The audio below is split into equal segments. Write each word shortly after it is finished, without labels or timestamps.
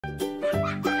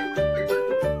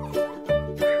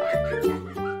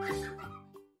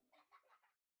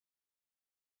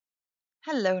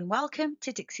Hello and welcome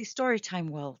to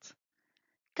DixysStorytimeWorld.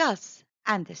 Gus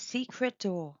and the Secret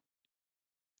Door.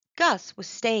 Gus was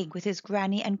staying with his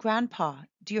granny and grandpa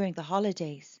during the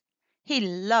holidays. He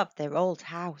loved their old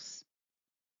house.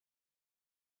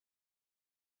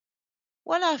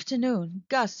 One afternoon,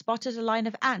 Gus spotted a line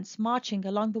of ants marching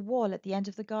along the wall at the end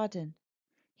of the garden.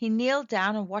 He kneeled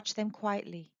down and watched them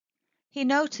quietly. He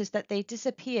noticed that they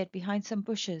disappeared behind some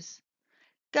bushes.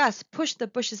 Gus pushed the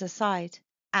bushes aside,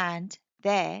 and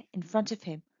there, in front of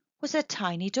him, was a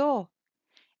tiny door.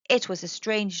 It was a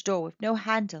strange door with no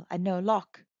handle and no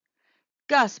lock.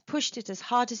 Gus pushed it as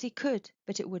hard as he could,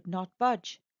 but it would not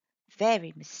budge.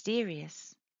 Very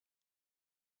mysterious.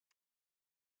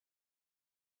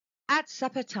 At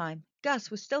supper time,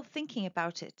 Gus was still thinking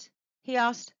about it. He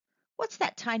asked, "What's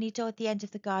that tiny door at the end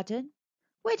of the garden?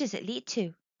 Where does it lead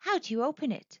to? How do you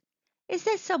open it? Is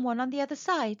there someone on the other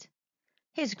side?"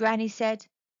 His granny said,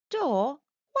 "Door?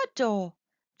 What door?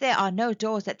 There are no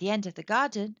doors at the end of the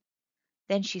garden."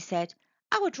 Then she said,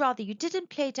 "I would rather you didn't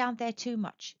play down there too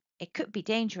much. It could be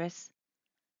dangerous."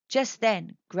 Just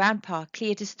then Grandpa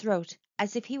cleared his throat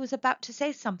as if he was about to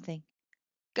say something.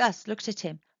 Gus looked at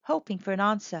him, hoping for an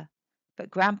answer,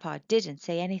 but Grandpa didn't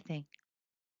say anything.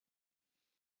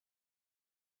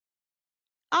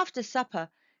 After supper,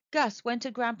 Gus went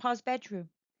to Grandpa's bedroom.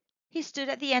 He stood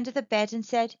at the end of the bed and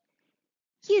said,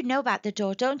 "You know about the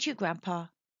door, don't you, Grandpa?"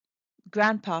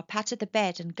 Grandpa patted the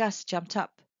bed and Gus jumped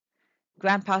up.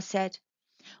 Grandpa said,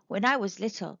 "When I was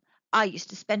little, I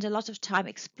used to spend a lot of time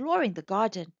exploring the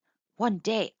garden. One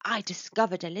day I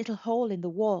discovered a little hole in the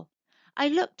wall. I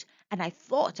looked and I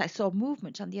thought I saw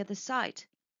movement on the other side.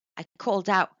 I called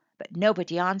out, but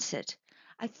nobody answered.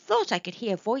 I thought I could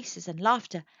hear voices and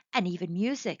laughter and even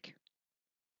music."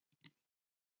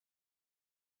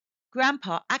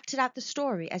 Grandpa acted out the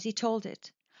story as he told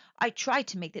it. "I tried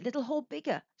to make the little hole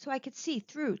bigger so I could see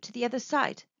through to the other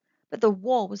side, but the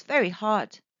wall was very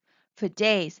hard. For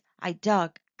days I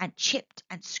dug and chipped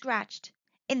and scratched.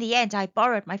 In the end I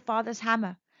borrowed my father's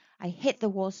hammer. I hit the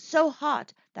wall so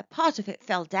hard that part of it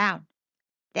fell down.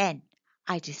 Then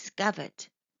I discovered."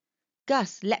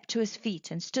 Gus leapt to his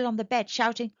feet and stood on the bed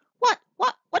shouting,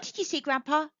 What did you see,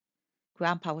 Grandpa?"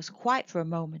 Grandpa was quiet for a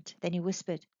moment. Then he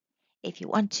whispered, "If you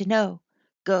want to know,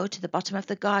 go to the bottom of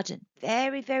the garden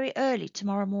very, very early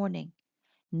tomorrow morning.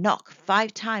 Knock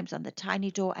 5 times on the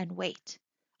tiny door and wait.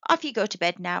 Off you go to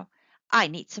bed now. I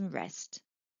need some rest."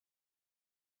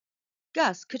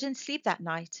 Gus couldn't sleep that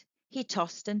night. He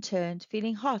tossed and turned,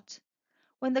 feeling hot.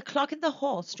 When the clock in the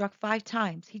hall struck 5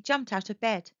 times, he jumped out of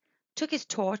bed, took his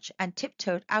torch, and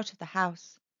tiptoed out of the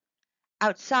house.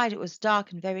 Outside it was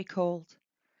dark and very cold.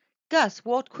 Gus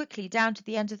walked quickly down to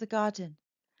the end of the garden.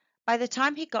 By the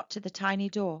time he got to the tiny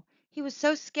door, he was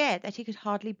so scared that he could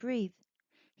hardly breathe.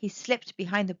 He slipped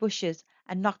behind the bushes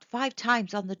and knocked 5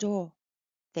 times on the door.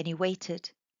 Then he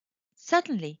waited.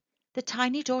 Suddenly the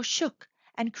tiny door shook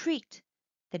and creaked.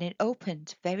 Then it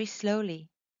opened very slowly.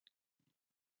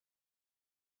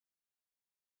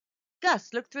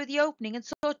 Gus looked through the opening and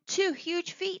saw 2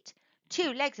 huge feet,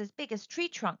 2 legs as big as tree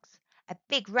trunks, a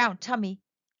big round tummy,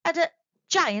 and a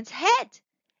giant's head.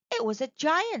 It was a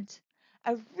giant,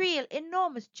 a real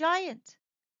enormous giant.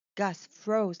 Gus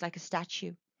froze like a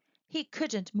statue. He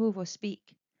couldn't move or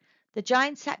speak. The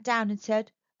giant sat down and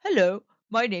said, "Hello,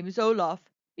 my name is Olaf.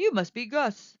 You must be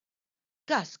Gus."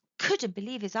 Gus couldn't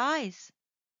believe his eyes.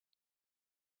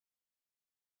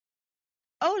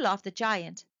 Olaf the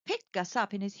giant picked Gus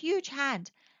up in his huge hand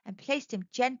and placed him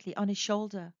gently on his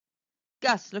shoulder.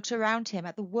 Gus looked around him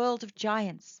at the world of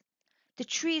giants. The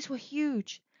trees were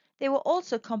huge. They were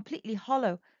also completely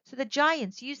hollow, so the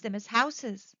giants used them as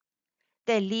houses.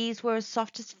 Their leaves were as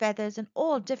soft as feathers and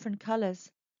all different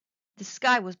colors. The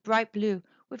sky was bright blue,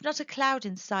 with not a cloud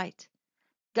in sight.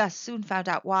 Gus soon found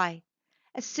out why.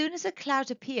 As soon as a cloud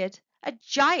appeared, a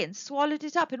giant swallowed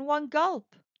it up in one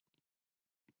gulp.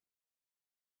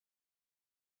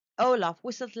 Olaf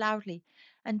whistled loudly,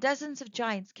 and dozens of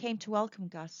giants came to welcome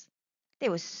Gus. They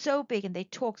were so big and they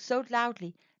talked so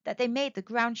loudly that they made the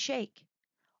ground shake.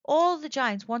 All the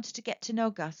giants wanted to get to know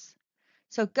Gus,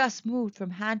 so Gus moved from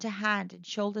hand to hand and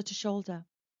shoulder to shoulder.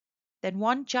 Then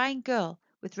one giant girl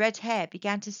with red hair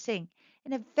began to sing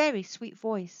in a very sweet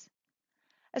voice.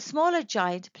 A smaller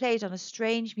giant played on a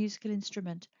strange musical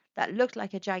instrument that looked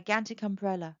like a gigantic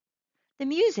umbrella. The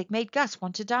music made Gus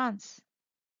want to dance.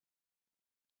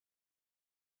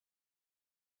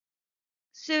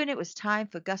 Soon it was time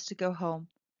for Gus to go home.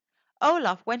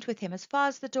 Olaf went with him as far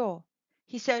as the door.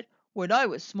 He said, "When I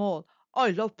was small,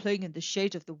 I loved playing in the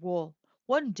shade of the wall.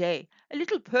 One day, a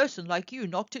little person like you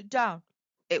knocked it down.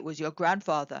 It was your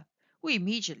grandfather. We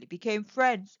immediately became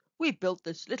friends. We built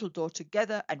this little door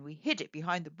together and we hid it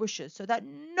behind the bushes so that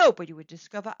nobody would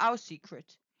discover our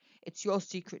secret. It's your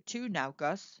secret too now,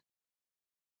 Gus."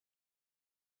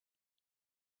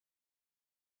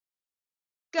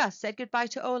 Gus said goodbye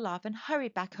to Olaf and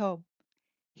hurried back home.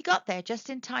 He got there just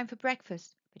in time for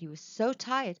breakfast, but he was so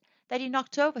tired that he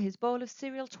knocked over his bowl of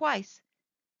cereal twice.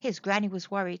 His granny was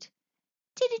worried.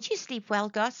 "Didn't you sleep well,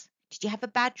 Gus? Did you have a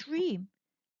bad dream?"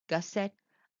 Gus said,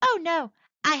 "Oh, no,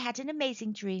 I had an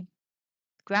amazing dream."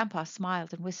 Grandpa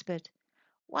smiled and whispered,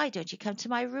 "Why don't you come to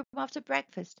my room after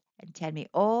breakfast and tell me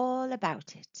all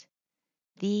about it?"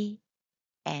 The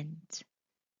end.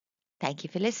 Thank you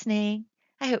for listening.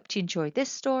 I hope you enjoyed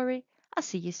this story. I'll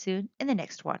see you soon in the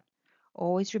next one.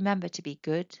 Always remember to be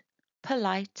good,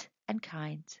 polite, and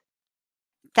kind.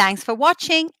 Thanks for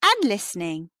watching and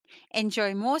listening.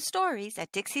 Enjoy more stories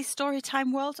at Dixie's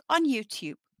Storytime World on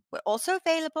YouTube. We're also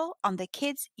available on the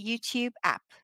Kids YouTube app.